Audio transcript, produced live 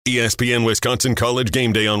ESPN Wisconsin College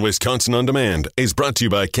Game Day on Wisconsin On Demand is brought to you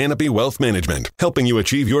by Canopy Wealth Management, helping you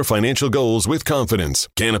achieve your financial goals with confidence.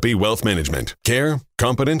 Canopy Wealth Management. Care,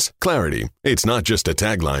 competence, clarity. It's not just a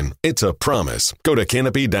tagline, it's a promise. Go to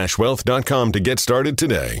canopy-wealth.com to get started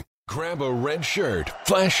today. Grab a red shirt,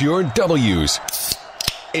 flash your W's.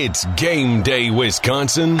 It's Game Day,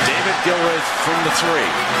 Wisconsin. David Gilreath from the 3. 25,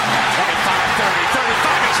 30,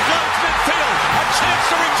 35, explodes midfield. A chance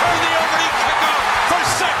to return the opening kickoff for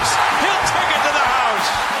 6. He'll take it to the house.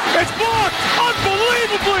 It's blocked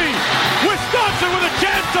unbelievably. Wisconsin with a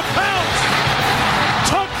chance to pounce.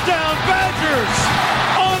 Touchdown Badgers.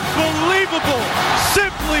 Unbelievable.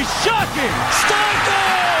 Simply shocking.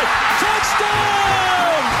 Steinberg.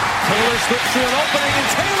 Touchdown. Taylor slips through an opening, and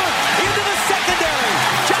Taylor into the secondary.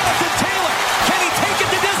 Jonathan Taylor, can he take it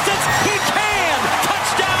the distance? He can!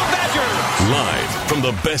 Touchdown Badgers! Live from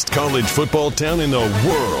the best college football town in the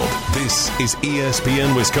world, this is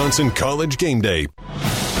ESPN Wisconsin College Game Day.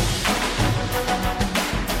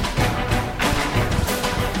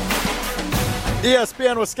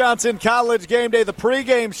 ESPN Wisconsin College Game Day, the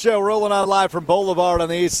pregame show rolling on live from Boulevard on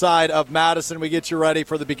the east side of Madison. We get you ready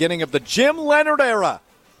for the beginning of the Jim Leonhard era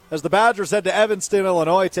as the Badgers head to Evanston,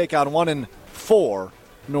 Illinois, take on 1-4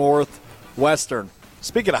 Northwestern.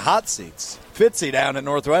 Speaking of hot seats, Fitzy down at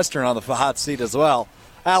Northwestern on the hot seat as well.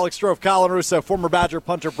 Alex Strouf, Colin, Russo, former Badger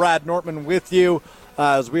punter Brad Nortman with you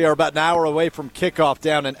as we are about an hour away from kickoff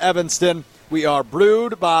down in Evanston. We are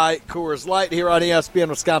brewed by Coors Light here on ESPN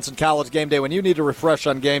Wisconsin College Game Day. When you need to refresh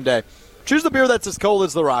on game day, choose the beer that's as cold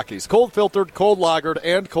as the Rockies. Cold filtered, cold lagered,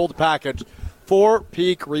 and cold packaged for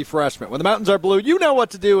peak refreshment. When the mountains are blue, you know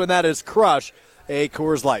what to do, and that is crush a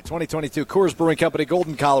Coors Light. 2022 Coors Brewing Company,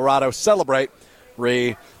 Golden, Colorado. Celebrate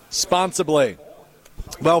responsibly.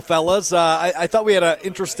 Well, fellas, I thought we had an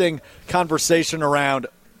interesting conversation around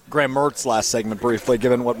Graham Mertz last segment briefly,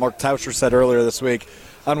 given what Mark Tauscher said earlier this week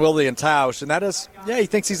on Wilde and Tausch, and that is, he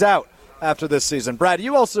thinks he's out after this season. Brad,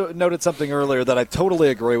 you also noted something earlier that I totally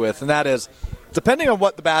agree with, and that is, depending on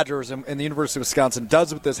what the Badgers and the University of Wisconsin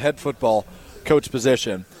does with this head football coach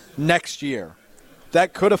position next year,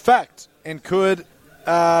 that could affect and could,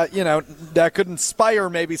 that could inspire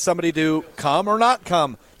maybe somebody to come or not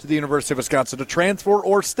come to the University of Wisconsin, to transfer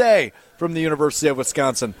or stay from the University of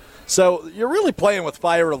Wisconsin. So you're really playing with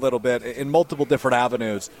fire a little bit in multiple different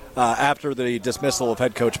avenues after the dismissal of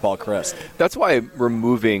head coach Paul Chryst. That's why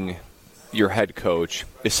removing your head coach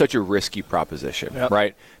is such a risky proposition,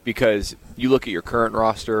 right? Because you look at your current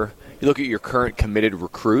roster, you look at your current committed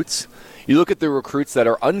recruits, you look at the recruits that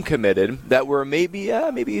are uncommitted that were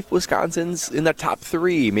maybe Wisconsin's in the top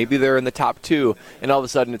 3, maybe they're in the top 2, and all of a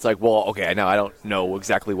sudden it's like, well, okay, now I don't know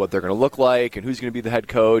exactly what they're going to look like and who's going to be the head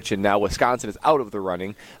coach, and now Wisconsin is out of the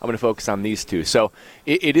running. I'm going to focus on these two. So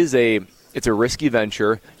it's a risky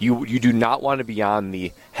venture. You do not want to be on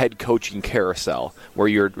the head coaching carousel where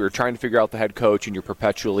you're trying to figure out the head coach and you're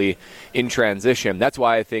perpetually in transition. That's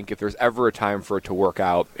why I think if there's ever a time for it to work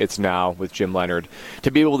out, it's now with Jim Leonhard,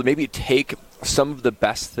 to be able to maybe take some of the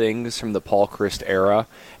best things from the Paul Chryst era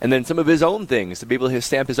and then some of his own things, to be able to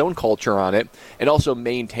stamp his own culture on it and also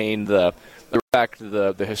maintain the respect,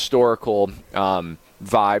 the historical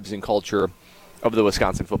vibes and culture of the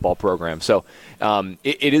Wisconsin football program. So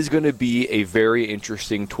it is going to be a very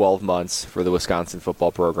interesting 12 months for the Wisconsin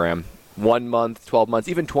football program. 1 month, 12 months,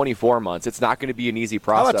 even 24 months. It's not going to be an easy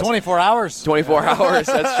process. How about 24 hours? 24 hours,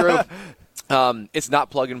 that's true. It's not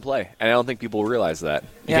plug and play, and I don't think people realize that.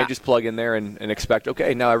 You can't just plug in there and expect,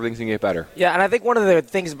 okay, now everything's going to get better. Yeah, and I think one of the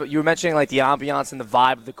things you were mentioning, like the ambiance and the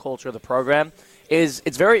vibe of the culture of the program, is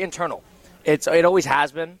it's very internal. It always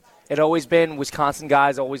has been. It always been. Wisconsin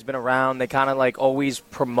guys always been around. They kind of like always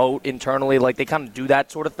promote internally, like they kind of do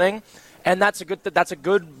that sort of thing, and that's a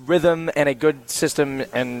good rhythm and a good system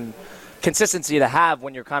and consistency to have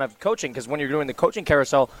when you're kind of coaching. Because when you're doing the coaching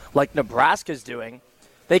carousel, like Nebraska's doing,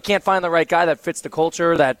 they can't find the right guy that fits the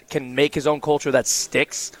culture, that can make his own culture that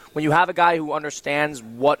sticks. When you have a guy who understands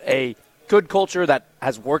what a good culture that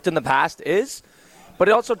has worked in the past is, but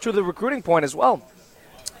also to the recruiting point as well.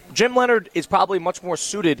 Jim Leonhard is probably much more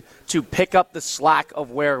suited to pick up the slack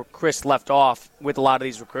of where Chris left off with a lot of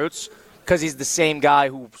these recruits, because he's the same guy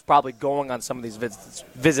who's probably going on some of these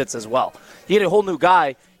visits as well. You get a whole new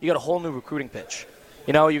guy, you got a whole new recruiting pitch.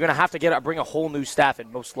 You're going to have to bring a whole new staff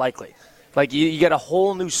in, most likely. Like, you get a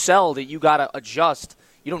whole new cell that you got to adjust.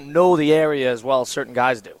 You don't know the area as well as certain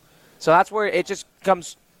guys do. So that's where it just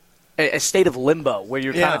becomes a state of limbo, where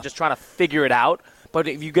you're kind of just trying to figure it out. But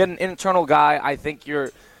if you get an internal guy, I think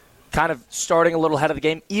kind of starting a little ahead of the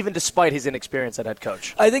game, even despite his inexperience at head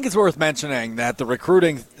coach. I think it's worth mentioning that the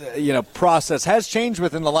recruiting, process has changed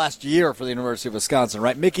within the last year for the University of Wisconsin,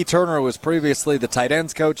 right? Mickey Turner was previously the tight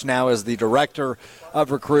ends coach, now is the director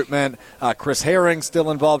of recruitment. Chris Herring still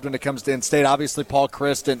involved when it comes to in-state. Obviously, Paul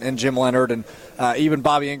Christ and Jim Leonhard and even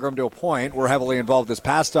Bobby Ingram to a point were heavily involved this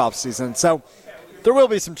past offseason. So there will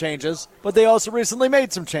be some changes, but they also recently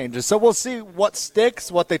made some changes. So we'll see what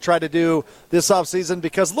sticks, what they try to do this offseason,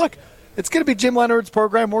 because, look, it's going to be Jim Leonhard's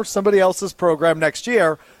program or somebody else's program next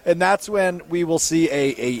year, and that's when we will see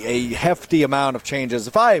a hefty amount of changes.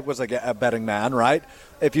 If I was a betting man, right,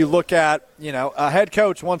 if you look at, a head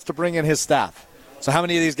coach wants to bring in his staff. So how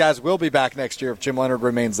many of these guys will be back next year if Jim Leonhard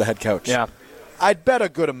remains the head coach? Yeah. I'd bet a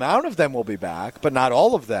good amount of them will be back, but not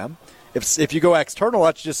all of them. If you go external,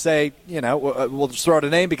 let's just say, we'll just throw out a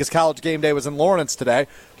name because College Game Day was in Lawrence today.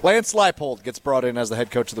 Lance Leipold gets brought in as the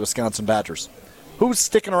head coach of the Wisconsin Badgers. Who's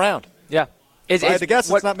sticking around? Yeah. I had to guess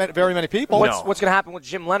it's not very many people. What's going to happen with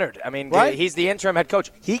Jim Leonhard? I mean, right? He's the interim head coach.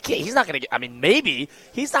 He's not going to get – I mean, maybe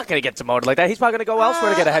he's not going to get demoted like that. He's probably going to go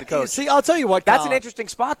elsewhere to get a head coach. See, I'll tell you what, that's an interesting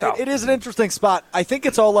spot, though. It is an interesting spot. I think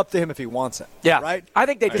it's all up to him if he wants it. Yeah. Right? I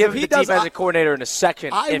think they'd give him the defensive coordinator in a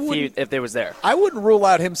second if they was there. I wouldn't rule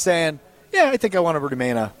out him saying, I think I want to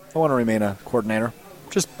remain a coordinator.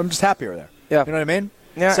 I'm just happier there. Yeah. You know what I mean?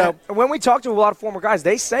 Yeah. So when we talk to a lot of former guys,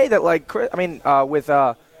 they say that, with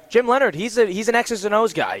Jim Leonhard, he's an X's and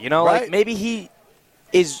O's guy. Right. Like maybe he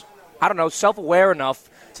is, self-aware enough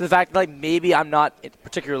to the fact that maybe I'm not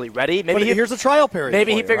particularly ready. Maybe here's a trial period.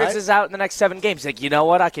 Maybe he figures this out in the next 7 games. Like, you know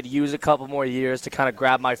what? I could use a couple more years to kind of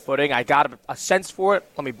grab my footing. I got a sense for it.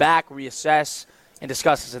 Let me back, reassess, and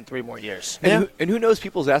discuss this in 3 more years. And who knows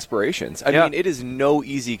people's aspirations? I mean, it is no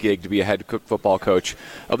easy gig to be a head football coach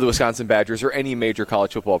of the Wisconsin Badgers or any major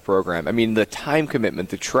college football program. I mean, the time commitment,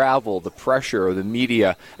 the travel, the pressure, the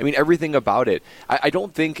media, everything about it. I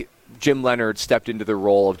don't think Jim Leonhard stepped into the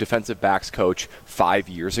role of defensive backs coach 5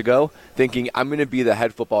 years ago thinking, I'm going to be the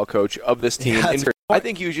head football coach of this team. Yeah, I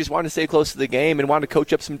think he just wanted to stay close to the game and wanted to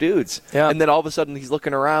coach up some dudes. Yeah. And then all of a sudden he's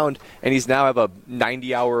looking around and he's now have a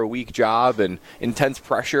 90-hour-a-week job and intense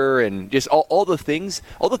pressure and just all the things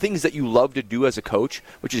that you love to do as a coach,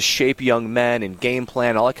 which is shape young men and game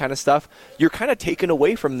plan, all that kind of stuff. You're kind of taken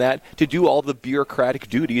away from that to do all the bureaucratic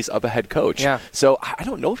duties of a head coach. Yeah. So I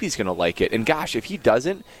don't know if he's going to like it. And gosh, if he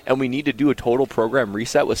doesn't and we need to do a total program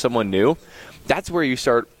reset with someone new, that's where you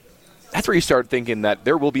start thinking that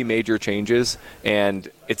there will be major changes,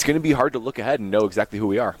 and it's going to be hard to look ahead and know exactly who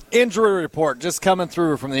we are. Injury report just coming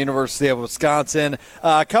through from the University of Wisconsin.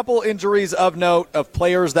 A couple injuries of note of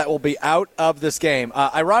players that will be out of this game.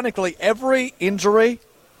 Ironically, every injury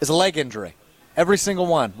is a leg injury. Every single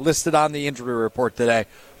one listed on the injury report today.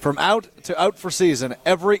 From out to out for season,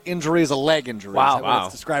 every injury is a leg injury. Wow.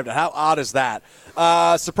 It's described. How odd is that?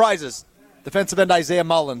 Surprises. Defensive end Isaiah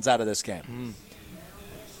Mullins out of this game.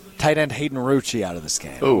 Tight end Hayden Rucci out of this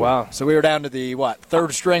game. Oh, wow. So we were down to the,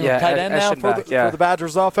 third string of tight end now for the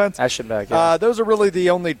Badgers offense? Eschenbach, yeah. Those are really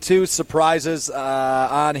the only 2 surprises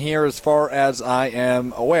on here as far as I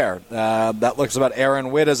am aware. That looks about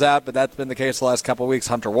Aaron Witt is out, but that's been the case the last couple of weeks.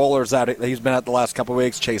 Hunter Woller's out. He's been out the last couple of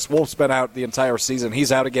weeks. Chase Wolf's been out the entire season.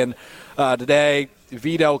 He's out again today.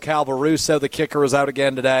 Vito Calvaruso, the kicker, is out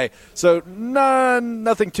again today. So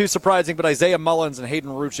nothing too surprising, but Isaiah Mullins and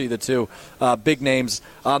Hayden Rucci, the 2 big names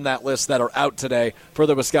on that list that are out today for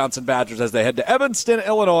the Wisconsin Badgers as they head to Evanston,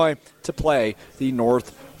 Illinois to play the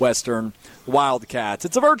Northwestern Wildcats.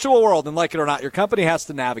 It's a virtual world, and like it or not, your company has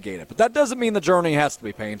to navigate it. But that doesn't mean the journey has to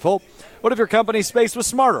be painful. What if your company's space was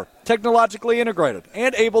smarter, technologically integrated,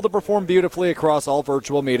 and able to perform beautifully across all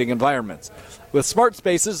virtual meeting environments? With Smart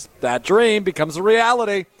Spaces, that dream becomes a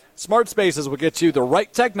reality. Smart Spaces will get you the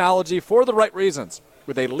right technology for the right reasons.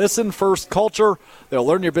 With a listen-first culture, they'll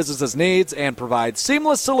learn your business's needs and provide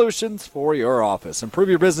seamless solutions for your office. Improve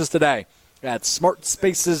your business today at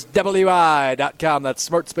smartspaceswi.com. That's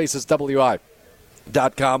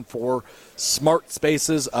smartspaceswi.com for Smart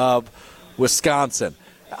Spaces of Wisconsin.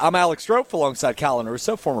 I'm Alex Strouf alongside Colin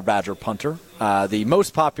Russo, former Badger punter, the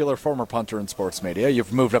most popular former punter in sports media.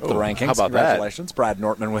 You've moved up the rankings. How about Congratulations. That? Brad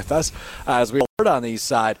Nortman with us as we heard on the east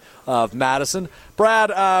side of Madison.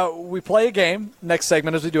 Brad, we play a game next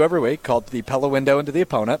segment as we do every week called the Pella Window into the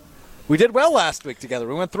Opponent. We did well last week together.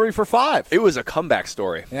 We went 3 for 5. It was a comeback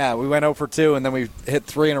story. Yeah, we went 0 for 2, and then we hit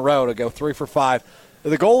 3 in a row to go 3 for 5.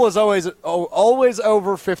 The goal is always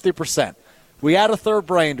over 50%. We add a third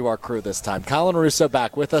brain to our crew this time. Colin Russo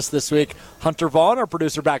back with us this week. Hunter Vaughn, our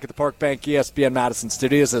producer back at the Park Bank ESPN Madison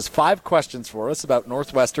Studios, has 5 questions for us about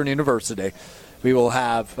Northwestern University. We will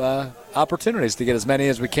have opportunities to get as many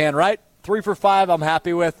as we can right. 3 for 5 I'm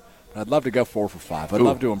happy with. I'd love to go 4 for 5. I'd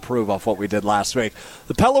love to improve off what we did last week.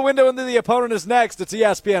 The Pella window into the opponent is next. It's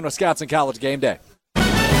ESPN Wisconsin College Game Day.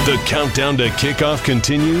 The countdown to kickoff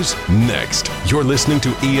continues next. You're listening to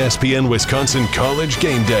ESPN Wisconsin College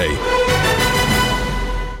Game Day.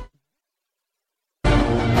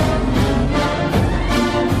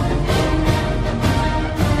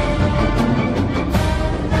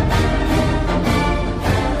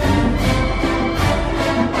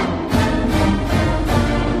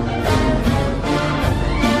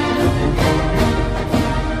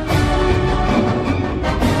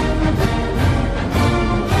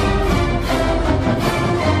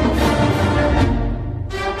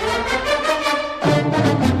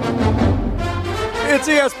 It's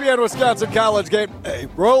ESPN Wisconsin College Game. Hey,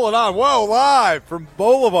 rolling on. Whoa, live from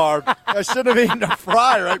Boulevard. I should have eaten a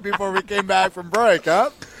fry right before we came back from break, huh?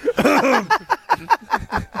 I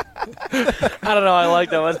don't know. I like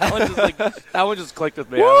that one. That one just clicked with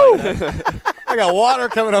me. Woo! I like that. I got water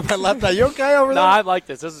coming up my left eye. You okay over there? No, I like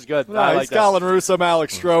this. This is good. I like he's that. Colin Russo,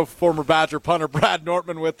 Alex Strouf, former Badger punter Brad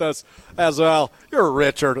Nortman with us as well. You're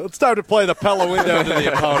Richard. It's time to play the Pella window into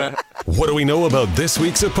the opponent. What do we know about this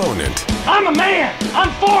week's opponent? I'm a man. I'm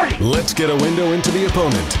 40. Let's get a window into the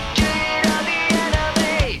opponent.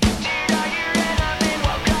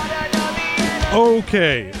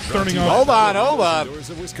 Okay, starting off. Hold on. Doors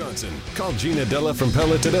of Wisconsin. Call Gina Della from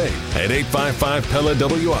Pella today at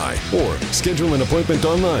 855-PELLA-WI or schedule an appointment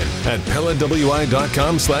online at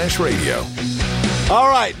PellaWI.com/radio. All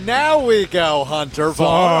right, now we go. Hunter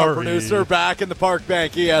Vaughn, our Sorry. producer, back in the Park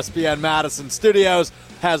Bank ESPN Madison studios,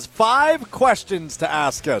 has 5 questions to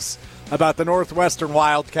ask us about the Northwestern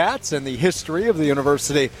Wildcats and the history of the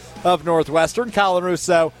University of Northwestern. Colin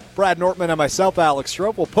Russo, Brad Nortman, and myself, Alex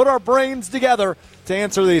Strouf, will put our brains together to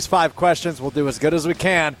answer these 5 questions. We'll do as good as we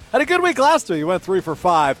can. Had a good week last week. You went 3 for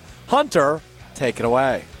 5. Hunter, take it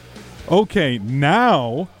away. Okay,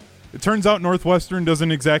 now it turns out Northwestern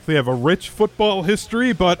doesn't exactly have a rich football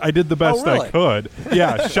history, but I did the best really? I could.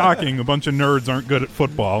 Yeah, shocking. A bunch of nerds aren't good at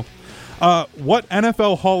football. What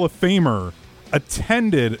NFL Hall of Famer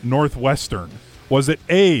attended Northwestern? Was it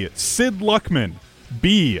A, Sid Luckman,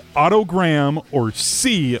 B, Otto Graham, or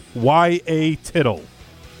C, Y.A. Tittle?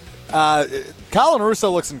 Colin Russo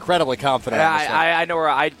looks incredibly confident. on this one. I know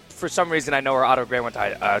where for some reason I know where Otto Graham went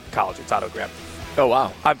to college. It's Otto Graham. Oh,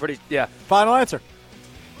 wow. I'm pretty Final answer.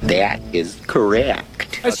 That is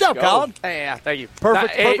correct. Nice job, go. Colin. Yeah, thank you.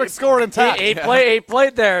 Perfect score intact. He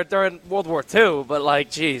played there during World War II, but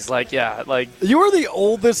You are the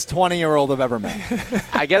oldest 20-year-old I've ever met.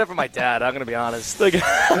 I get it from my dad. I'm gonna be honest. He does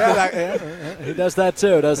that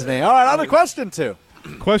too, doesn't he? All right, on to question 2.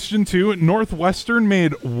 Question 2, Northwestern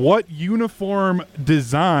made what uniform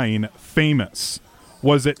design famous?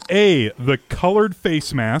 Was it A, the colored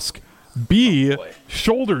face mask, B,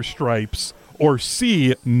 shoulder stripes, or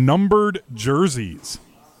C, numbered jerseys?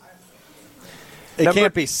 It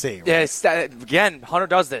can't be C. Yeah, again, Hunter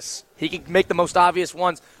does this. He can make the most obvious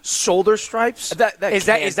ones. Shoulder stripes? Is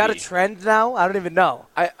that a trend now? I don't even know.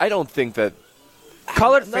 I don't think that.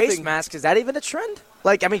 Colored face mask, is that even a trend?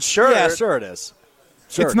 Sure. Yeah, sure it is.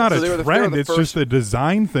 Sure It's not So a they were the trend. It's first- just a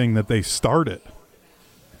design thing that they started.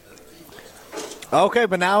 Okay,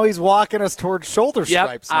 but now he's walking us towards shoulder Yep.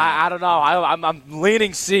 stripes. now. I don't know. I'm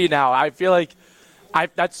leaning C now. I feel like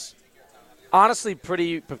that's honestly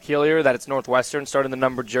pretty peculiar that it's Northwestern starting the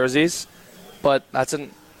numbered jerseys, but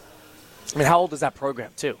how old is that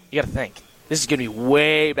program too? You got to think. This is going to be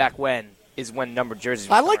way back when numbered jerseys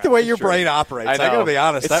were I like the way your brain operates. I got to be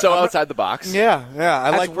honest. It's so outside the box. Yeah.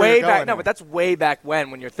 I That's like where way you're going back. No, here. but that's way back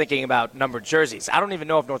when you're thinking about numbered jerseys. I don't even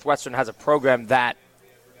know if Northwestern has a program that.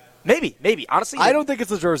 Maybe. Honestly, I don't think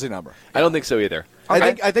it's a jersey number. I don't think so either.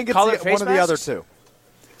 I think it's Colored one face of the other masks? two.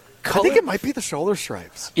 I think it might be the shoulder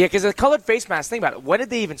stripes. Yeah, because the colored face mask. Think about it. When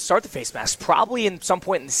did they even start the face mask? Probably in some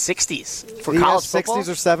point in the '60s for college football. 60s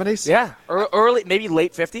or 70s? Yeah, early, maybe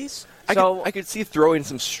late '50s. I could see throwing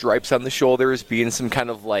some stripes on the shoulders, being some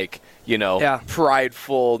kind of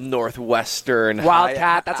prideful Northwestern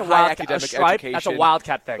Wildcat. That's a high wildcat. academic A stripe. education. That's a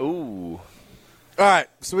Wildcat thing. Ooh. All right,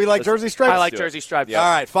 so we like jersey stripes? I like do it. jersey stripes. All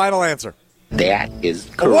right, final answer. That is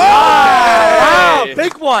correct. Wow,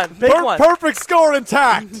 big one. Perfect score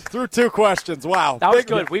intact through 2 questions. Wow. That was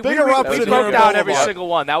good. We eruption here broke in down every Boulevard. single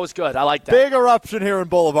one. That was good. I like that. Big eruption here in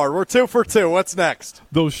Boulevard. We're 2 for 2. What's next?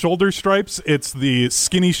 Those shoulder stripes, it's the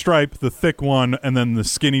skinny stripe, the thick one, and then the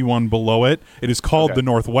skinny one below it. It is called the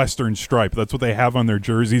Northwestern stripe. That's what they have on their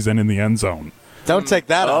jerseys and in the end zone. Don't take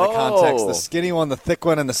that out of context. The skinny one, the thick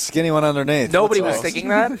one, and the skinny one underneath. Nobody was thinking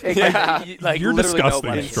that. You're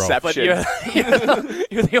disgusting, Strouf. But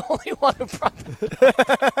you're the only one who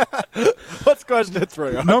probably. What's question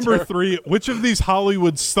 3? Hunter? Number 3, which of these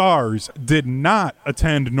Hollywood stars did not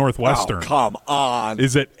attend Northwestern? Oh, come on.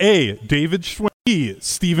 Is it A, David Schwimmer, B,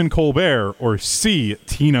 Stephen Colbert, or C,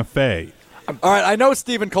 Tina Fey? All right, I know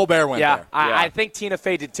Stephen Colbert went there. I think Tina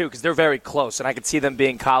Fey did too because they're very close, and I could see them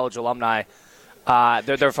being college alumni.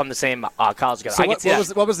 They're from the same college together.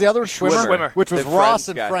 So what was the other one? Schwimmer. Which was Ross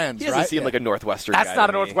and Friends, He doesn't seem like a Northwestern guy. That's not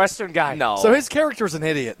a Northwestern guy. No. So his character's an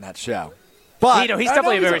idiot in that show. But he's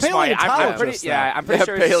definitely very smart. I'm pretty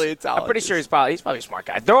paleontologist. sure he's probably a smart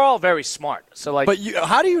guy. They're all very smart. So like, but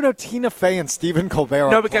how do you know Tina Fey and Stephen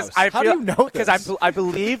Colbert? No, because close? How do you know this? Because I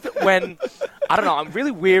believe when I don't know. I'm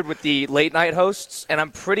really weird with the late night hosts, and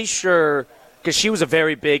I'm pretty sure because she was a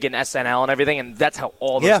very big in SNL and everything, and that's how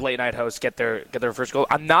all those late night hosts get their first goal.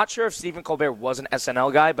 I'm not sure if Stephen Colbert was an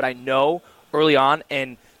SNL guy, but I know early on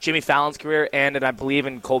in Jimmy Fallon's career and I believe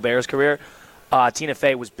in Colbert's career. Tina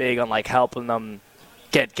Fey was big on like helping them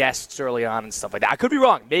get guests early on and stuff like that. I could be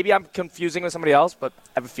wrong. Maybe I'm confusing with somebody else, but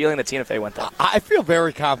I have a feeling that Tina Fey went there. I feel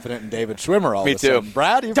very confident in David Schwimmer. Me too.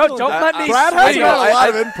 Brad, don't let me. Brad has got a lot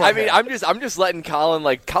of input. I mean, I'm just letting Colin.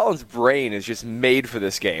 Like Colin's brain is just made for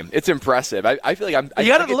this game. It's impressive. I feel like You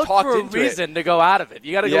got to look for a reason to go out of it.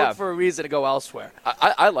 You got to look for a reason to go elsewhere.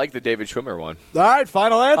 I like the David Schwimmer one. All right,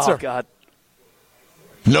 final answer. Oh God.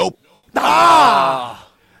 Nope.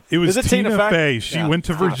 It was Is it Tina Tina Fey? Fey. She went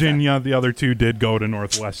to Virginia. The other two did go to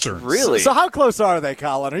Northwestern. Really? So how close are they,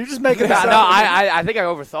 Colin? Are you just making this up? No, I think I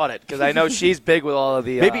overthought it because I know she's big with all of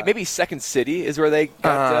the. Maybe Second City is where they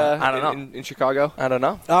got. I don't know. In Chicago. I don't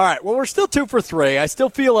know. All right. Well, we're still 2 for 3. I still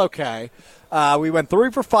feel okay. We went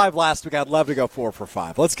 3 for 5 last week. I'd love to go 4 for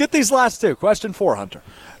 5. Let's get these last 2. Question 4, Hunter.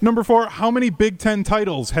 Number 4, how many Big Ten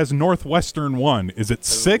titles has Northwestern won? Is it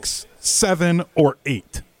 6, 7, or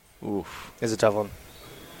 8? Oof. It's a tough one.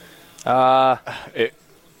 Total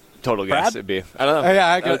guess Brad? it'd be. I don't know.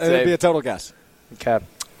 Yeah, it'd be a total guess. Okay.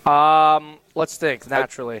 Let's think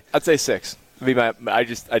naturally. I'd say 6.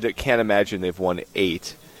 I can't imagine they've won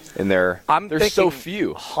 8. And there's so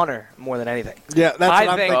few. Hunter more than anything. Yeah, that's what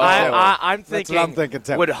I'm thinking. I'm thinking. That's what I'm thinking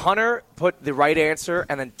too. Would Hunter put the right answer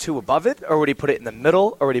and then 2 above it, or would he put it in the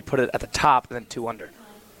middle, or would he put it at the top and then 2 under?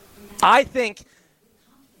 I think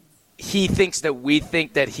he thinks that we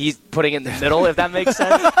think that he's putting it in the middle, if that makes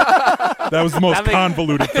sense. That was the most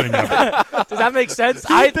convoluted thing ever. Does that make sense?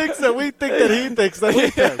 He thinks that we think that he thinks that we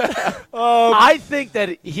think. I think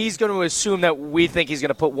that he's going to assume that we think he's going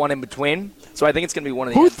to put one in between. So I think it's going to be one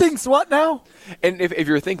of the Who ends. thinks what now? And if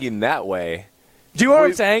you're thinking that way. Do you know what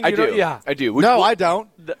I'm saying? I do. Yeah. I do. I don't.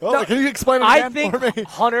 Can you explain it again for me? I think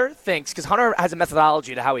Hunter thinks, because Hunter has a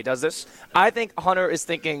methodology to how he does this. I think Hunter is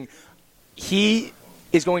thinking he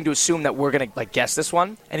is going to assume that we're going to guess this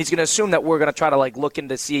one, and he's going to assume that we're going to try to look in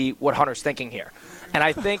to see what Hunter's thinking here. And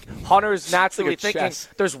I think Hunter's naturally thinking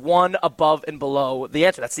there's one above and below the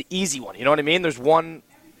answer. That's the easy one. You know what I mean? There's a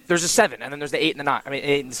 7, and then there's the 8 and the 9.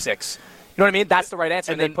 8 and 6. You know what I mean? That's the right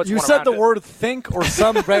answer. And then you said the word think or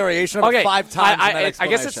some variation of it 5 times. I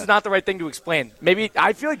guess this is not the right thing to explain. Maybe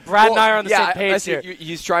I feel like Brad and I are on the same page here.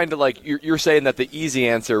 He's trying to you're saying that the easy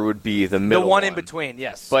answer would be the middle, the one in between.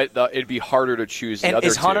 Yes, but it'd be harder to choose. And the other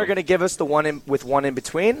is Hunter going to give us the one with one in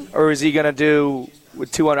between, or is he going to do with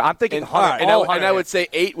 200? I'm thinking Hunter. And I would say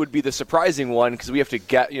 8 would be the surprising one because we have to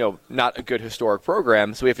get not a good historic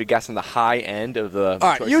program, so we have to guess on the high end of the.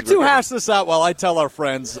 All right, you two hash this out while I tell our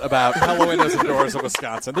friends about Pella Windows and Doors of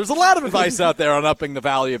Wisconsin. There's a lot of advice out there on upping the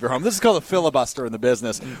value of your home. This is called a filibuster in the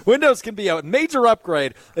business. Windows can be a major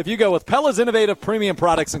upgrade if you go with Pella's innovative premium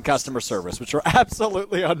products and customer service, which are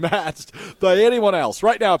absolutely unmatched by anyone else.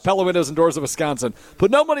 Right now at Pella Windows and Doors of Wisconsin,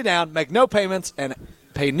 put no money down, make no payments, and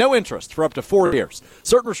pay no interest for up to 4 years.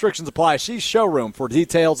 Certain restrictions apply. See showroom for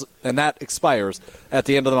details, and that expires at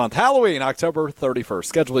the end of the month. Halloween, October 31st.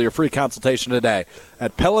 Schedule your free consultation today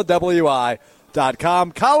at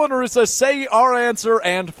PellaWI.com. Colin, Russo, say our answer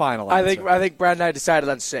and final answer. I think Brad and I decided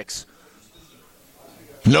on 6.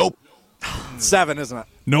 Nope. 7, isn't it?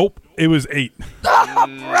 Nope. It was 8.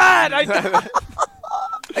 Brad! I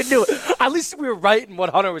knew it. At least we were right in what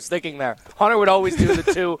Hunter was thinking there. Hunter would always do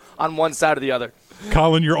the 2 on one side or the other.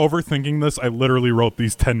 Colin, you're overthinking this. I literally wrote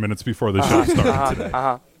these 10 minutes before the show started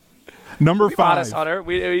today. Number 5. Honest, Hunter.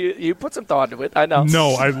 You put some thought into it. I know.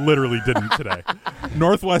 No, I literally didn't today.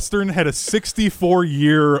 Northwestern had a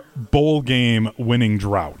 64-year bowl game winning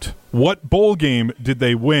drought. What bowl game did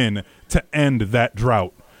they win to end that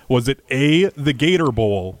drought? Was it A, the Gator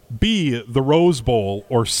Bowl, B, the Rose Bowl,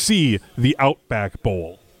 or C, the Outback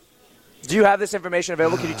Bowl? Do you have this information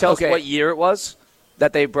available? Can you tell us what year it was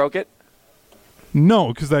that they broke it?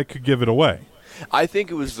 No, because that could give it away. I think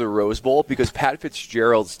it was the Rose Bowl because Pat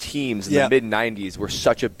Fitzgerald's teams in the mid-'90s were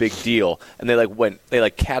such a big deal, and they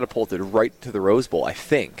catapulted right to the Rose Bowl, I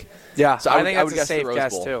think. Yeah, so I think that's a safe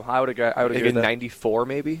guess, too. I would agree with that. 94,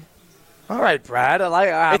 maybe? All right, Brad.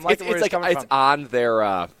 It's on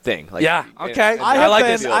their thing. Okay.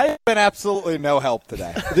 I have been absolutely no help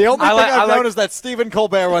today. The only thing I've known is that Stephen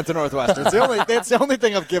Colbert went to Northwestern. That's the only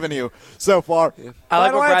thing I've given you so far. Yeah. I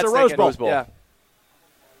like what Brad's thinking. Rose Bowl. Yeah.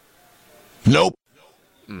 Nope.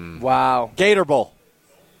 Wow. Gator Bowl.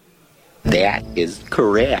 That is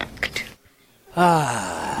correct.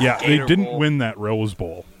 Yeah, they didn't win that Rose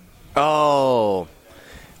Bowl. Oh.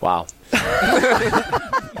 Wow.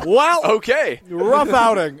 Well, okay. Rough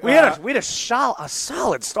outing. We had a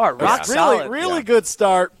solid start. Rock solid. Really good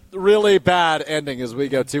start. Really bad ending as we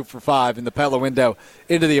go 2 for 5 in the Pella window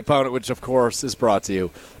into the opponent, which, of course, is brought to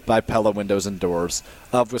you by Pella Windows and Doors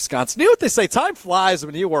of Wisconsin. You know what they say? Time flies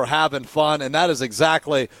when you are having fun, and that is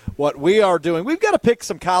exactly what we are doing. We've got to pick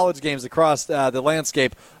some college games across the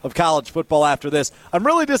landscape of college football after this. I'm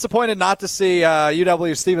really disappointed not to see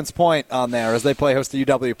UW Stevens Point on there as they play host to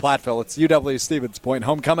UW Platteville. It's UW Stevens Point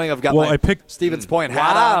homecoming. I picked Stevens Point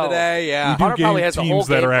hat on today. Yeah, you do game teams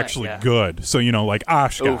that are actually good. So, like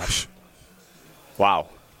Oshkosh. Oof. Wow.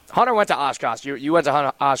 Hunter went to Oshkosh. You went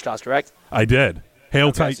to Oshkosh, correct? I did.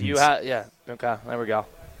 Hail Titans. So okay, there we go.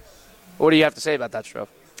 What do you have to say about that, Strouf?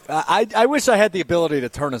 I wish I had the ability to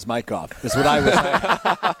turn his mic off. Is what I wish.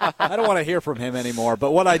 I don't want to hear from him anymore.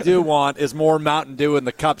 But what I do want is more Mountain Dew in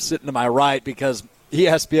the cup sitting to my right because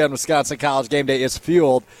ESPN Wisconsin College Game Day is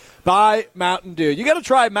fueled by Mountain Dew. You got to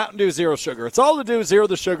try Mountain Dew Zero Sugar. It's all to do zero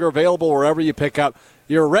the sugar, available wherever you pick up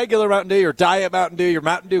your regular Mountain Dew, your Diet Mountain Dew, your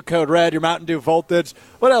Mountain Dew Code Red, your Mountain Dew Voltage.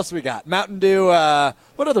 What else we got? Mountain Dew.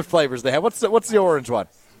 What other flavors they have? What's the orange one?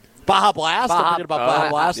 Baja Blast. Don't forget about Baja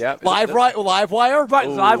Blast. Yep. Live Wire. Right,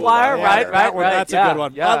 Live Wire. Right. That's a good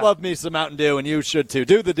one. Yeah. I love me some Mountain Dew, and you should too.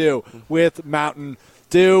 Do the Dew with Mountain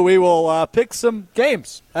Dew. We will pick some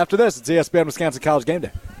games after this. It's ESPN Wisconsin College Game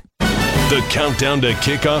Day. The countdown to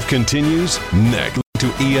kickoff continues next to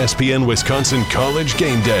ESPN Wisconsin College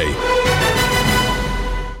Game Day.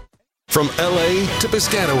 From L.A. to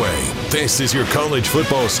Piscataway, this is your college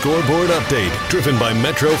football scoreboard update, driven by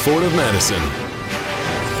Metro Ford of Madison.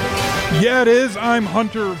 Yeah, it is. I'm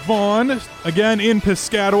Hunter Vaughn. Again in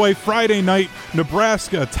Piscataway. Friday night,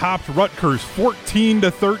 Nebraska topped Rutgers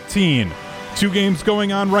 14-13. 2 games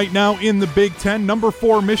going on right now in the Big Ten. Number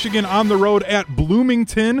 4, Michigan on the road at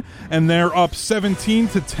Bloomington, and they're up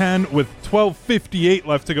 17-10 with 12:58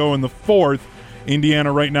 left to go in the fourth.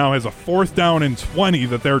 Indiana right now has a 4th down and 20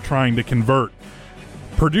 that they're trying to convert.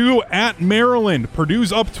 Purdue at Maryland.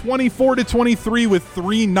 Purdue's up 24-23 with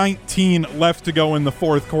 3:19 left to go in the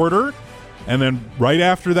fourth quarter. And then right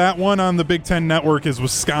after that one on the Big Ten Network is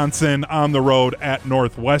Wisconsin on the road at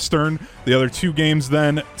Northwestern. The other 2 games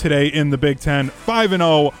then today in the Big Ten,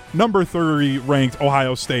 5-0, number 30 ranked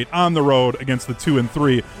Ohio State on the road against the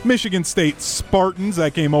 2-3 Michigan State Spartans.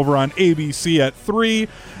 That game over on ABC at 3.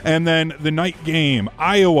 And then the night game,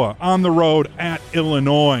 Iowa on the road at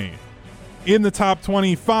Illinois. In the top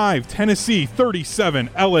 25, Tennessee 37,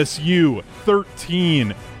 LSU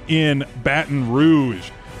 13 in Baton Rouge.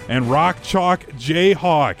 And Rock Chalk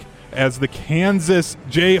Jayhawk as the Kansas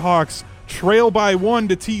Jayhawks trail by 1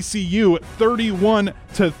 to TCU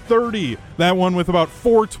 31-30. That one with about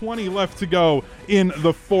 4:20 left to go in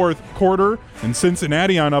the fourth quarter. And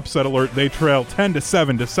Cincinnati on upset alert, they trail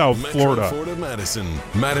 10-7 to South Florida. Metro Ford of Madison,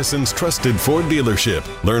 Madison's trusted Ford dealership.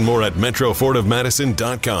 Learn more at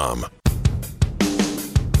metrofordofmadison.com.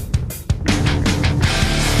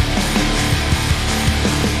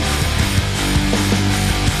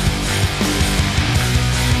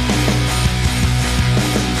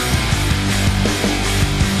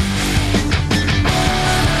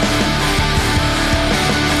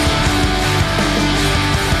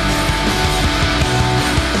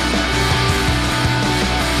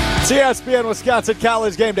 ESPN Wisconsin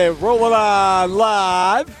College Game Day rolling on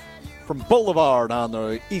live from Boulevard on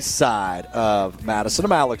the east side of Madison.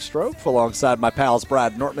 I'm Alex Strouf alongside my pals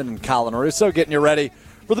Brad Nortman and Colin Russo, getting you ready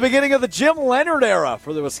for the beginning of the Jim Leonhard era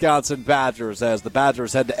for the Wisconsin Badgers as the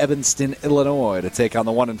Badgers head to Evanston, Illinois to take on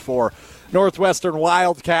the 1-4 Northwestern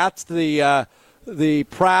Wildcats. The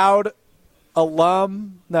proud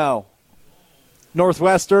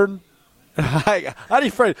Northwestern How do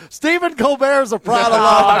you phrase it? Stephen Colbert's a proud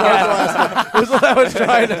alum of Northwestern, is what I was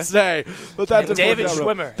trying to say. But that's and David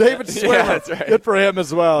Schwimmer. David Schwimmer. Yeah, that's right. Good for him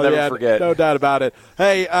as well. Never forget. No doubt about it.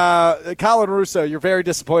 Hey, Colin Russo, you're very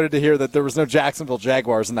disappointed to hear that there was no Jacksonville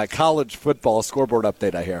Jaguars in that college football scoreboard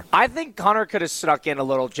update, I hear. I think Connor could have snuck in a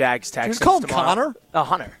little Jags Texans. You called tomorrow. Connor?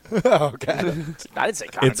 Hunter. Okay. I didn't say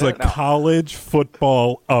Connor. It's a college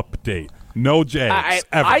football update. No Jags,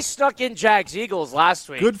 ever. I snuck in Jags Eagles last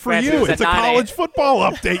week. Good for Granted, you. it was It's a at 9 a.m. college football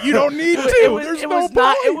update. You don't need to. There's no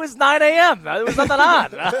point. It was 9 a.m. There was nothing on.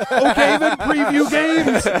 Okay, then preview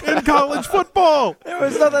games in college football. There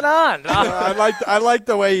was nothing on. I like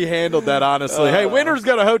the way he handled that, honestly. Hey, winners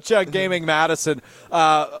go to Ho-Chunk Gaming Madison,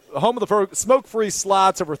 home of the smoke-free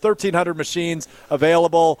slots, over 1,300 machines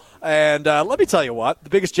available. And let me tell you what, the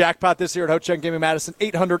biggest jackpot this year at Ho-Chunk Gaming Madison,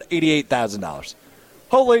 $888,000.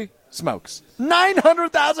 Holy smokes.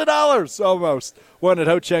 $900,000 almost won at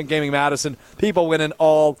Ho-Chunk Gaming Madison. People winning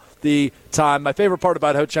all the time. My favorite part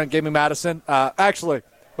about Ho-Chunk Gaming Madison, actually,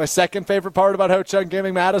 my second favorite part about Ho-Chunk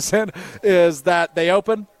Gaming Madison is that they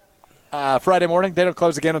open Friday morning. They don't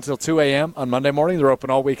close again until 2 a.m. on Monday morning. They're open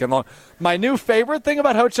all weekend long. My new favorite thing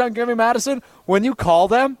about Ho-Chunk Gaming Madison, when you call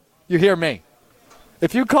them, you hear me.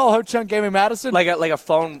 If you call Ho-Chunk Gaming Madison, like a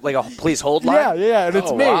phone, like a please hold line. Yeah, and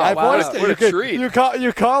it's me. Wow, I voiced it. What a treat. You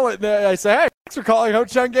call it, and I say, hey, thanks for calling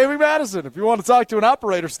Ho-Chunk Gaming Madison. If you want to talk to an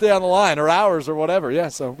operator, stay on the line, or hours, or whatever. Yeah,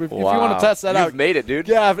 so if you want to test that out, You've made it, dude.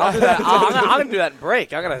 Yeah, I'll do that. I'm going to do that in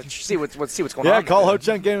break. I'm going to see what's going on. Yeah, call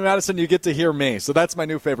Ho-Chunk Gaming Madison. You get to hear me. So that's my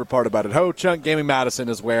new favorite part about it. Ho-Chunk Gaming Madison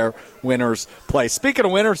is where winners play. Speaking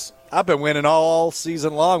of winners, I've been winning all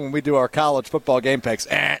season long when we do our college football game picks.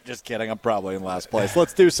 Just kidding. I'm probably in last place.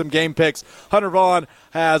 Let's do some game picks. Hunter Vaughn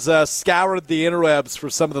has scoured the interwebs for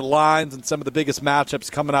some of the lines and some of the biggest matchups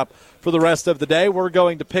coming up for the rest of the day. We're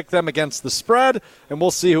going to pick them against the spread, and we'll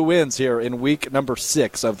see who wins here in week number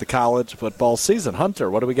 6 of the college football season. Hunter,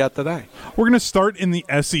 what do we got today? We're going to start in the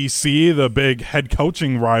SEC, the big head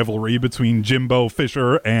coaching rivalry between Jimbo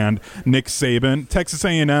Fisher and Nick Saban. Texas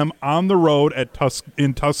A&M on the road at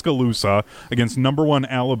in Tuscaloosa against number 1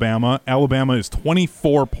 Alabama. Alabama is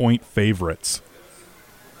 24-point favorites.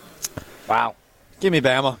 Wow. Give me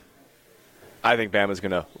Bama. I think Bama's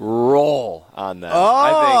going to roll on them.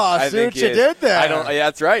 I see what you did there.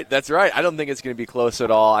 Yeah, that's right. I don't think it's going to be close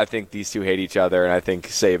at all. I think these two hate each other, and I think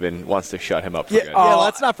Saban wants to shut him up for good. Yeah,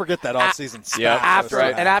 let's not forget that all-season stat. Yeah,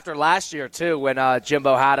 after last year, too, when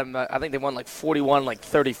Jimbo had him, I think they won like 41, like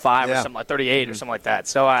 35 or something, like 38 or something like that.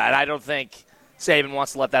 So I don't think Saban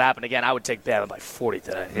wants to let that happen again. I would take Bama by 40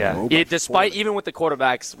 today. Yeah, despite even with the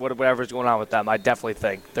quarterbacks, whatever's going on with them, I definitely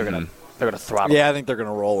think they're going to. They're going to throttle. Yeah, I think they're going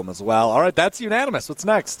to roll them as well. All right, that's unanimous. What's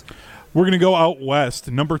next? We're going to go out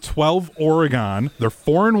west. Number 12, Oregon. They're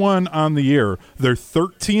 4-1 on the year. They're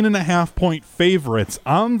 13.5-point favorites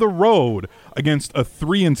on the road against a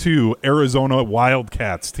 3-2 Arizona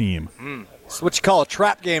Wildcats team. It's what you call a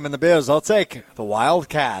trap game in the biz. I'll take the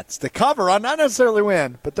Wildcats to cover on, not necessarily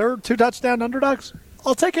win, but they're 2-touchdown underdogs.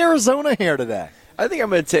 I'll take Arizona here today. I think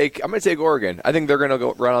I'm going to take Oregon. I think they're going to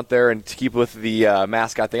go run out there and keep with the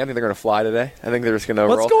mascot thing. I think they're going to fly today. I think they're just going to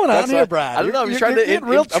roll. What's going on here, Brad? I don't know. I'm trying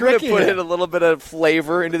to put in a little bit of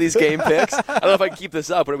flavor into these game picks. I don't know if I can keep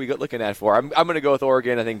this up. What are we looking at for? I'm going to go with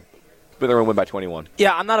Oregon. I think they're going to win by 21.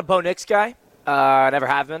 Yeah, I'm not a Bo Nix guy. I never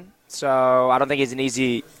have been. So I don't think he's an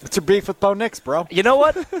easy. What's your beef with Bo Nix, bro? You know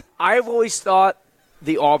what? I've always thought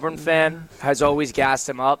the Auburn fan has always gassed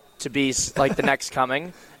him up to be like the next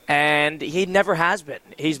coming. And he never has been.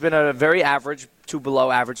 He's been a very average to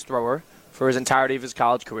below average thrower for his entirety of his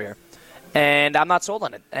college career. And I'm not sold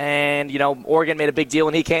on it. And, Oregon made a big deal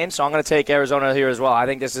when he came, so I'm going to take Arizona here as well. I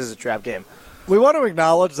think this is a trap game. We want to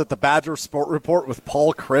acknowledge that the Badger Sport Report with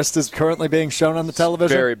Paul Christ is currently being shown on the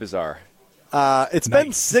television. Very bizarre. It's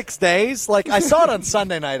been 6 days. I saw it on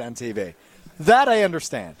Sunday night on TV. That I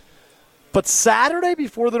understand. But Saturday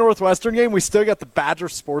before the Northwestern game, we still got the Badger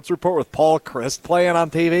Sports Report with Paul Christ playing on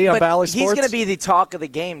TV on Valley Sports. He's going to be the talk of the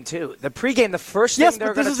game, too. The pregame, the first thing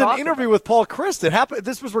they're going to talk about. Yes, but this is an interview with Paul Christ.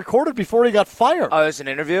 This was recorded before he got fired. Oh, it's an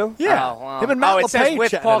interview? Yeah. Oh, wow. Him and Matt it says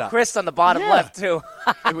with Paul Christ on the bottom left, too.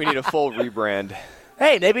 We need a full rebrand.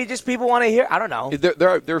 Hey, maybe just people want to hear. I don't know.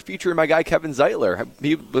 They're featuring my guy Kevin Zeitler.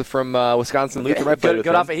 He from Wisconsin Lutheran.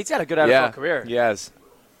 He's got a good NFL career. He has.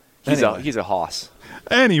 He's a hoss.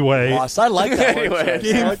 Anyway. Hoss, I like that word choice.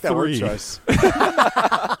 Game I like that 3. word choice.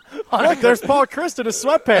 Look, there's Paul Christ in his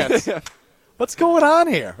sweatpants. What's going on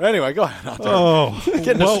here? Anyway, go ahead.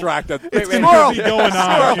 Getting distracted. It's going to be going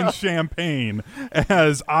on in Champaign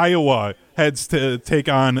as Iowa heads to take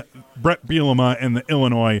on Brett Bielema and the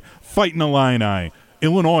Illinois Fighting Illini.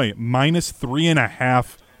 Illinois minus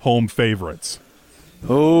 3.5 home favorites.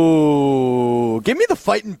 Ooh, give me the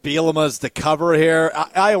Fighting Bielemas to cover here.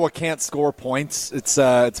 Iowa can't score points.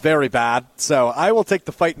 It's very bad. So I will take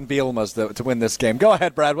the Fighting Bielemas to win this game. Go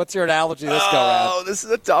ahead, Brad. What's your analogy this go round? Oh, this is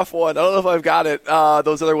a tough one. I don't know if I've got it.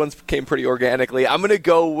 Those other ones came pretty organically. I'm going to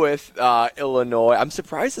go with Illinois. I'm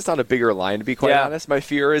surprised it's not a bigger line, to be quite honest. My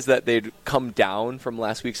fear is that they'd come down from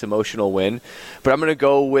last week's emotional win. But I'm going to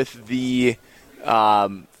go with the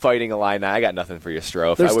Fighting Illini. I got nothing for you,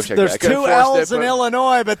 Strouf. There's two L's in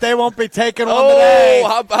Illinois, but they won't be taking one today. Oh,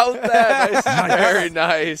 how about that? Nice. Very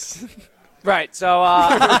nice. Right, so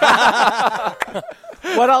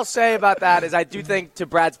what I'll say about that is I do think, to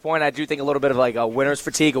Brad's point, I do think a little bit of like a winner's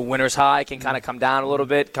fatigue, a winner's high can kind of come down a little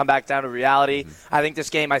bit, come back down to reality. I think this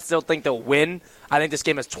game, I still think they'll win. I think this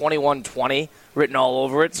game is 21-20 written all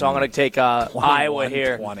over it, so I'm going to take Iowa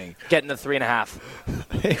here, getting the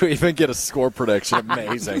 3.5. We even get a score prediction.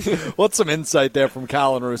 Amazing. What's some insight there from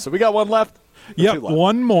Colin Russo? We got one left? Yep,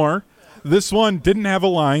 one more. This one didn't have a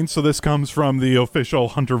line, so this comes from the official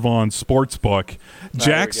Hunter Vaughn Sportsbook.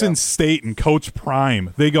 Jackson State and Coach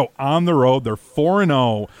Prime, they go on the road. They're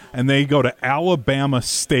 4-0, and they go to Alabama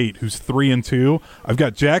State, who's 3-2. I've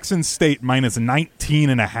got Jackson State minus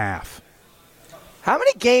 19.5. How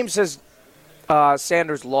many games has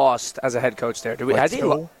Sanders lost as a head coach there? Has he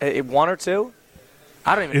one or two?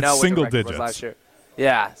 I don't even know what single the record digits was last year.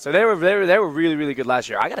 Yeah, so they were really, really good last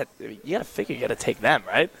year. You gotta figure you gotta take them,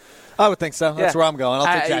 right? I would think so. That's where I'm going. I'll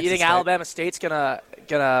take Jackson You think State. Alabama State's gonna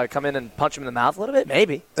come in and punch them in the mouth a little bit?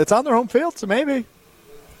 Maybe. It's on their home field, so maybe.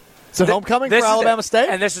 It's a homecoming for Alabama State?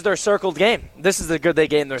 And this is their circled game. This is the good they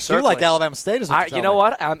game. They're circling. You like Alabama State, you know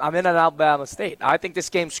what? I'm in on Alabama State. I think this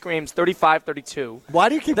game screams 35-32. Why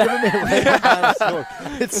do you keep giving me Alabama score?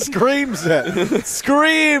 It screams it. It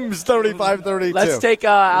screams 35-32. Let's take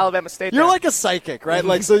Alabama State. You're like a psychic, right?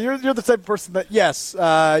 Like, so you're the type of person that, yes,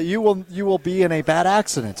 you will be in a bad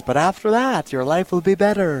accident, but after that, your life will be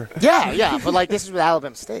better. Yeah, but like this is with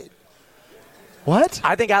Alabama State. What?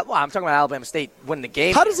 I think I'm talking about Alabama State winning the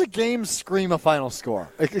game. How does a game scream a final score?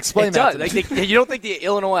 Explain that. It does. You don't think the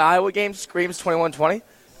Illinois-Iowa game screams 21-20?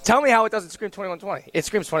 Tell me how it doesn't scream 21-20. It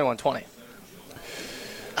screams 21-20.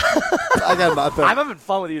 I got nothing. I'm having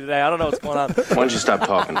fun with you today. I don't know what's going on. Why don't you stop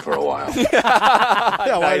talking for a while?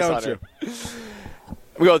 Yeah, why don't you?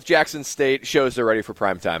 We go with Jackson State. Shows they're ready for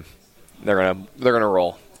prime time. They're gonna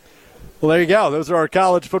roll. Well, there you go. Those are our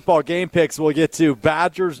college football game picks. We'll get to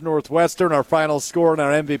Badgers, Northwestern, our final score, and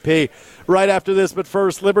our MVP right after this. But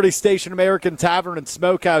first, Liberty Station American Tavern and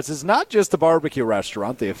Smokehouse is not just a barbecue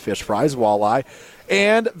restaurant. They have fish fries, walleye,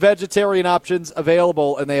 and vegetarian options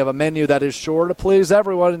available, and they have a menu that is sure to please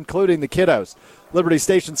everyone, including the kiddos. Liberty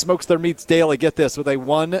Station smokes their meats daily, get this, with a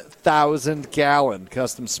 1,000-gallon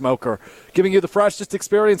custom smoker, giving you the freshest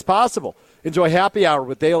experience possible. Enjoy happy hour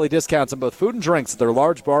with daily discounts on both food and drinks at their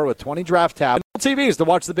large bar with 20 draft tabs and TVs to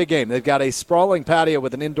watch the big game. They've got a sprawling patio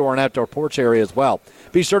with an indoor and outdoor porch area as well.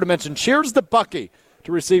 Be sure to mention Cheers to Bucky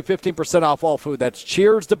to receive 15% off all food. That's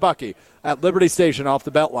Cheers to Bucky at Liberty Station off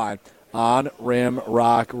the Beltline on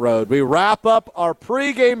Rimrock Road. We wrap up our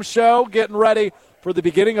pregame show, getting ready for the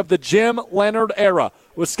beginning of the Jim Leonhard era.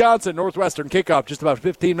 Wisconsin Northwestern kickoff just about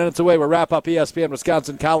 15 minutes away. We'll wrap up ESPN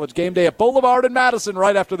Wisconsin College Game Day at Boulevard in Madison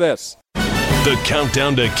right after this. The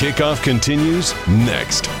countdown to kickoff continues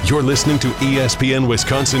next. You're listening to ESPN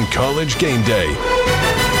Wisconsin College Game Day.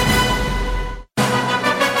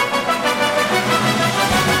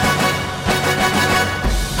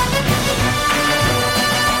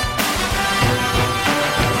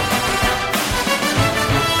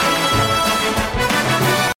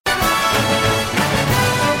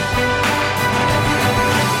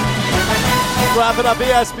 Wrapping up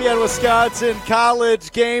ESPN Wisconsin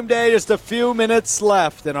College Game Day. Just a few minutes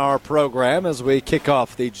left in our program as we kick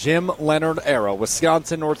off the Jim Leonhard era.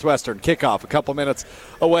 Wisconsin Northwestern kickoff a couple minutes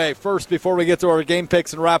away. First, before we get to our game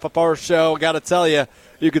picks and wrap up our show, got to tell you,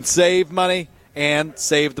 you can save money and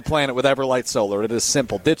save the planet with Everlight Solar. It is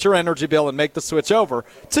simple. Ditch your energy bill and make the switch over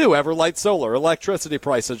to Everlight Solar. Electricity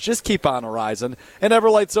prices just keep on rising, and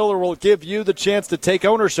Everlight Solar will give you the chance to take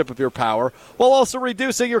ownership of your power while also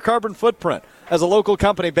reducing your carbon footprint. As a local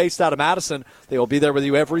company based out of Madison, they will be there with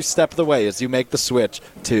you every step of the way as you make the switch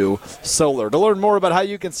to solar. To learn more about how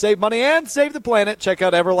you can save money and save the planet, check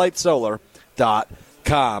out everlightsolar.com.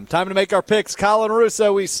 Time to make our picks. Colin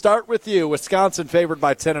Russo, we start with you. Wisconsin favored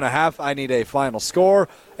by 10.5. I need a final score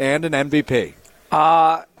and an MVP.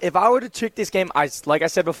 If I were to pick this game, like I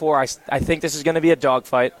said before, I think this is going to be a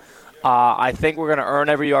dogfight. I think we're going to earn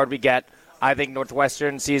every yard we get. I think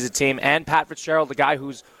Northwestern sees a team, and Pat Fitzgerald, the guy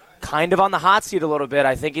who's kind of on the hot seat a little bit.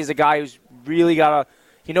 I think he's a guy who's really got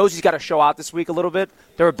He knows he's got to show out this week a little bit.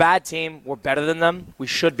 They're a bad team. We're better than them. We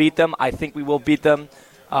should beat them. I think we will beat them.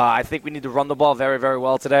 I think we need to run the ball very, very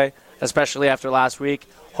well today, especially after last week.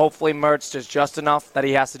 Hopefully Mertz does just enough that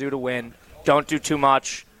he has to do to win. Don't do too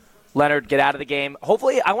much. Leonhard, get out of the game.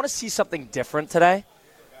 Hopefully, I want to see something different today.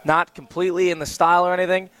 Not completely in the style or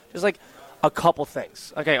anything. Just like a couple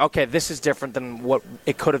things. Okay, this is different than what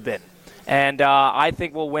it could have been. And I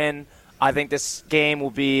think we'll win. I think this game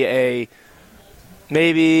will be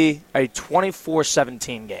maybe a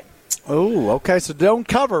 24-17 game. Oh, okay. So don't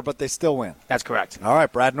cover, but they still win. That's correct. All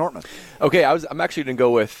right, Brad Nortman. Okay, I'm actually going to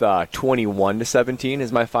go with 21-17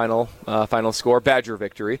 is my final score. Badger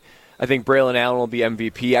victory. I think Braylon Allen will be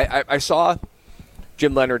MVP. I saw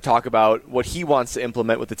Jim Leonhard talk about what he wants to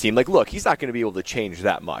implement with the team. Like, look, he's not going to be able to change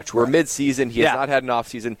that much. We're mid-season. He has not had an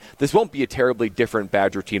off-season. This won't be a terribly different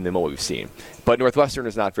Badger team than what we've seen. But Northwestern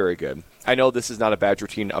is not very good. I know this is not a Badger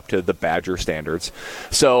team up to the Badger standards.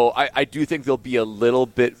 So I do think there'll be a little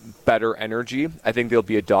bit better energy. I think there'll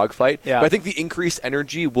be a dogfight. Yeah. But I think the increased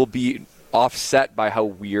energy will be offset by how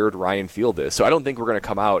weird Ryan Field is. So I don't think we're going to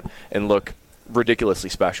come out and look ridiculously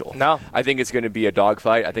special. No. I think it's going to be a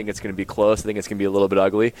dogfight. I think it's going to be close. I think it's going to be a little bit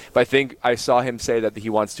ugly. But I think I saw him say that he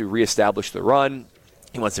wants to reestablish the run.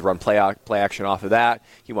 He wants to run play action off of that.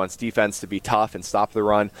 He wants defense to be tough and stop the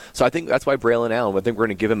run. So I think that's why Braylon Allen, I think we're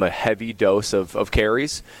going to give him a heavy dose of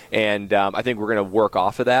carries, and I think we're going to work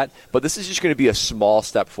off of that. But this is just going to be a small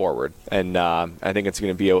step forward, and I think it's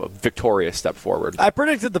going to be a victorious step forward. I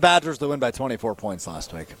predicted the Badgers to win by 24 points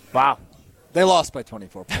last week. Wow. They lost by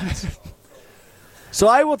 24 points. So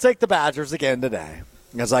I will take the Badgers again today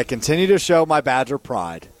as I continue to show my Badger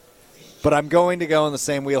pride. But I'm going to go in the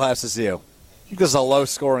same wheelhouse as you. I think this is a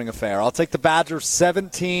low-scoring affair. I'll take the Badgers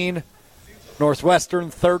 17, Northwestern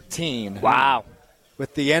 13. Wow.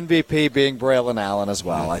 With the MVP being Braylon Allen as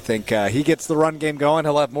well. I think he gets the run game going.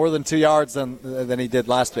 He'll have more than 2 yards than he did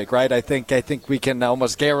last week, right? I think we can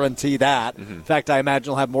almost guarantee that. Mm-hmm. In fact, I imagine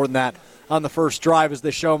he'll have more than that on the first drive as they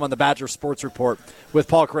show him on the Badger Sports Report with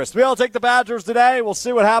Paul Christ. We all take the Badgers today. We'll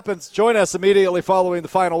see what happens. Join us immediately following the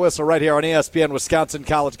final whistle right here on ESPN Wisconsin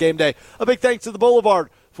College Game Day. A big thanks to the Boulevard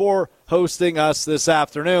for hosting us this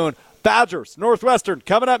afternoon. Badgers, Northwestern,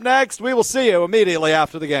 coming up next. We will see you immediately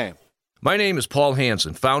after the game. My name is Paul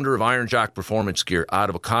Hansen, founder of Iron Jock Performance Gear out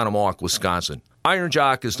of Oconomowoc, Wisconsin. Iron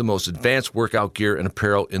Jock is the most advanced workout gear and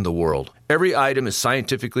apparel in the world. Every item is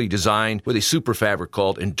scientifically designed with a super fabric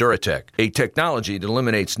called Enduratech, a technology that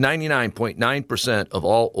eliminates 99.9% of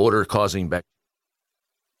all odor-causing bacteria.